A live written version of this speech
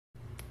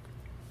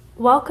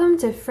Welcome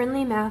to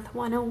Friendly Math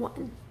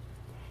 101.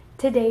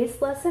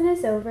 Today's lesson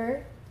is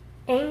over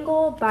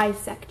angle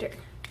bisector.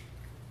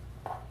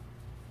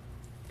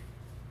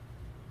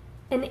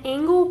 An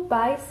angle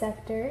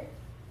bisector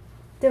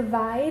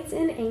divides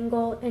an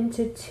angle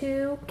into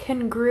two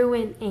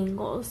congruent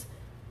angles,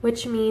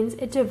 which means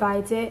it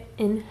divides it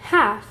in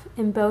half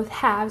and both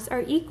halves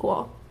are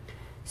equal.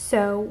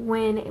 So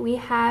when we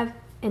have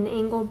an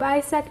angle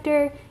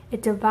bisector,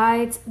 it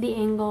divides the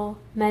angle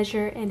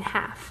measure in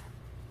half.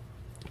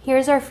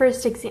 Here's our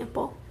first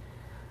example.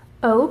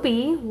 OB,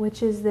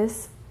 which is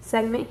this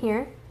segment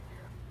here,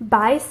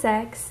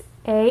 bisects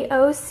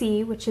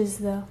AOC, which is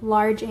the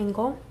large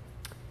angle.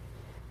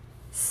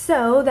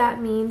 So that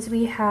means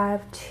we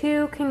have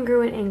two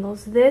congruent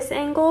angles. This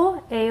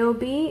angle,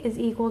 AOB, is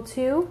equal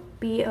to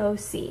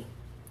BOC.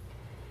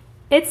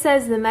 It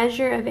says the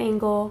measure of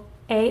angle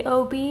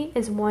AOB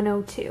is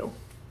 102.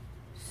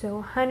 So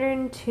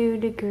 102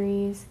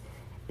 degrees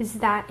is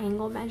that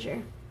angle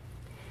measure.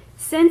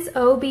 Since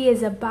OB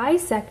is a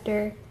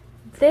bisector,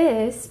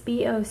 this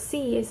BOC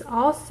is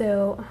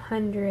also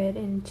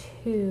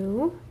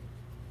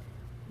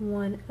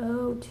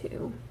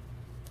 102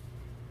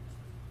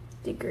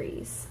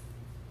 degrees.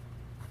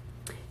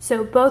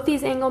 So both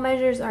these angle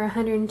measures are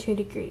 102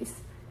 degrees.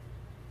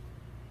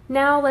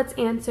 Now let's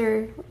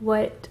answer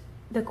what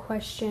the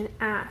question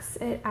asks.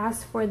 It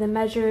asks for the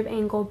measure of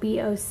angle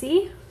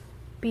BOC.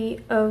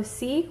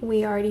 BOC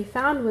we already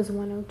found was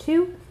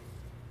 102.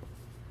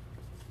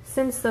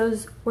 Since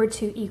those were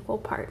two equal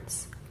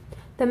parts.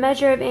 The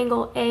measure of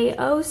angle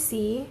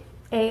AOC,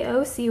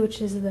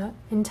 which is the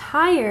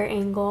entire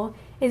angle,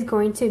 is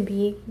going to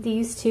be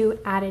these two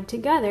added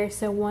together.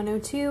 So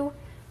 102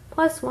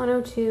 plus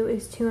 102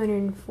 is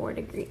 204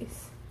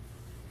 degrees.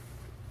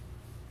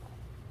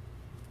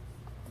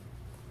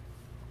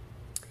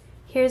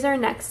 Here's our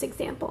next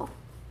example.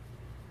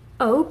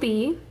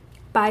 OB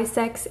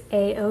bisects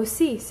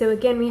AOC. So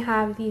again, we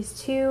have these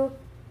two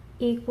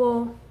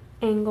equal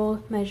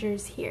angle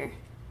measures here.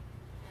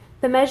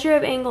 The measure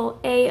of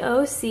angle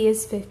AOC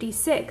is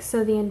 56,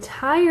 so the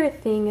entire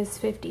thing is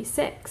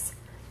 56.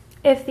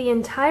 If the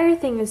entire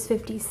thing is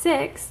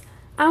 56,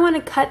 I want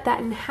to cut that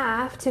in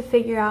half to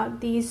figure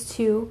out these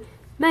two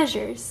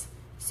measures.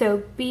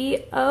 So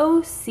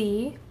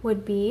BOC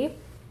would be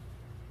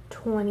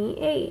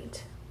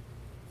 28.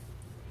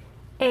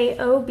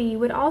 AOB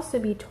would also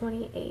be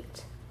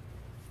 28.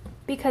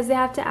 Because they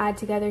have to add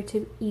together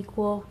to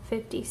equal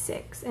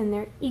 56, and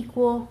they're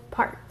equal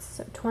parts.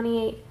 So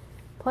 28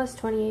 plus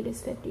 28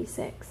 is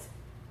 56.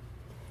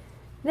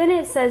 Then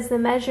it says the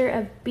measure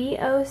of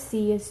BOC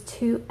is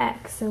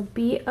 2x. So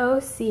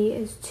BOC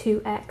is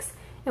 2x,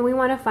 and we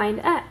want to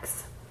find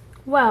x.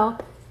 Well,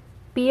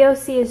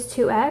 BOC is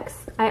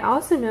 2x. I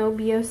also know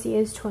BOC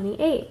is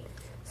 28.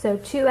 So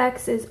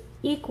 2x is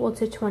equal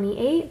to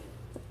 28.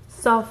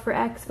 Solve for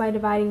x by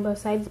dividing both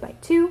sides by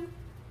 2.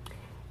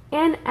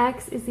 And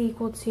x is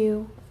equal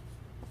to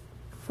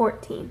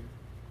 14.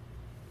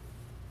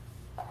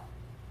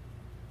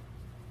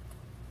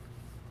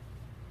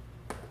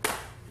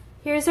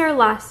 Here's our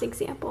last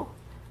example.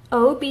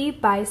 OB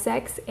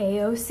bisects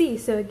AOC.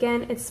 So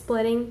again, it's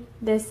splitting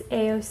this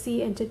AOC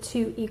into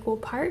two equal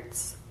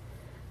parts.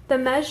 The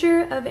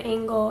measure of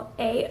angle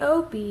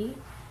AOB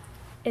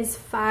is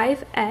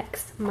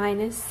 5x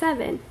minus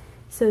 7.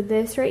 So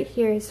this right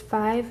here is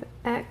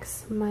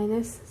 5x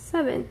minus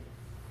 7.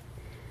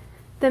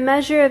 The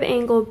measure of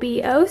angle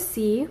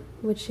BOC,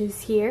 which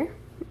is here,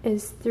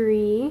 is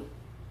 3x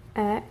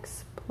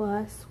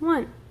plus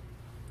 1.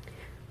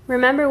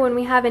 Remember, when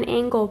we have an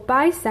angle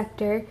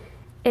bisector,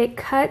 it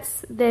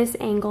cuts this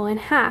angle in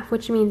half,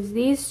 which means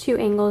these two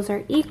angles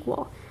are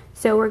equal.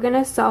 So we're going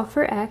to solve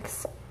for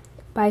x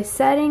by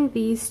setting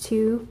these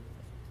two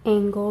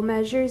angle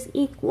measures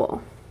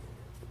equal.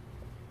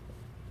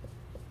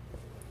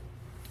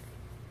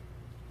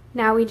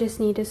 Now we just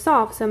need to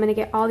solve. So I'm going to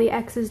get all the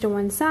x's to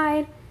one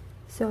side.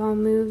 So I'll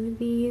move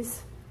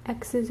these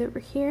x's over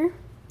here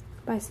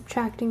by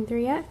subtracting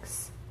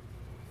 3x.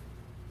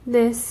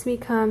 This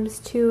becomes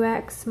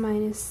 2x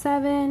minus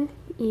 7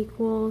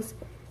 equals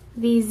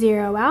these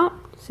 0 out,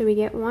 so we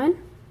get 1.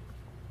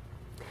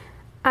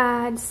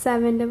 Add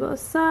 7 to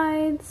both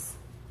sides.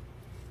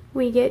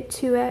 We get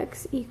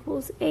 2x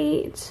equals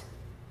 8.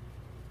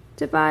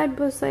 Divide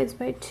both sides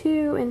by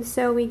 2, and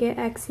so we get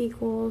x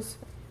equals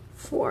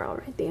 4. I'll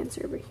write the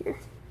answer over here.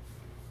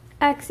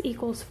 X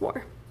equals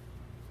 4.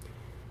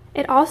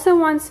 It also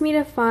wants me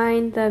to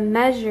find the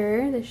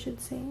measure, this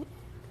should say it,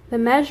 the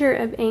measure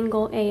of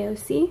angle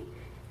AOC.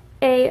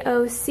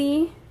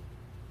 AOC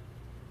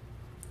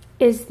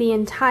is the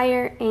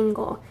entire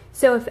angle.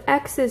 So if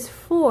x is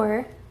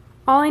 4,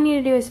 all I need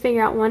to do is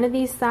figure out one of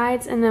these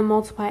sides and then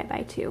multiply it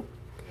by 2.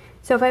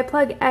 So if I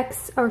plug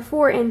x or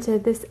 4 into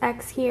this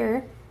x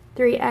here,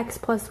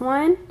 3x plus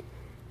 1,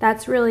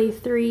 that's really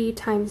 3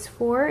 times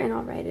 4, and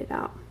I'll write it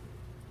out.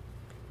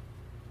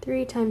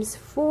 3 times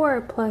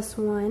 4 plus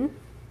 1.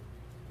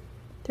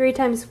 3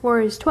 times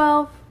 4 is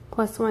 12,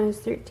 plus 1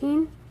 is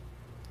 13.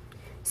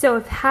 So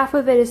if half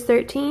of it is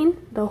 13,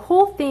 the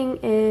whole thing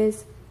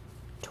is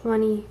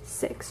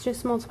 26.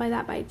 Just multiply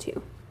that by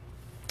 2.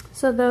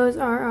 So those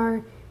are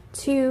our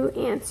 2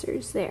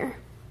 answers there.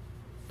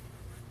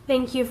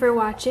 Thank you for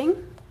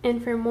watching,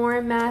 and for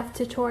more math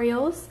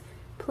tutorials,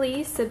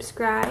 please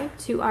subscribe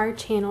to our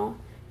channel,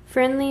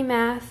 Friendly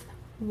Math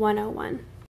 101.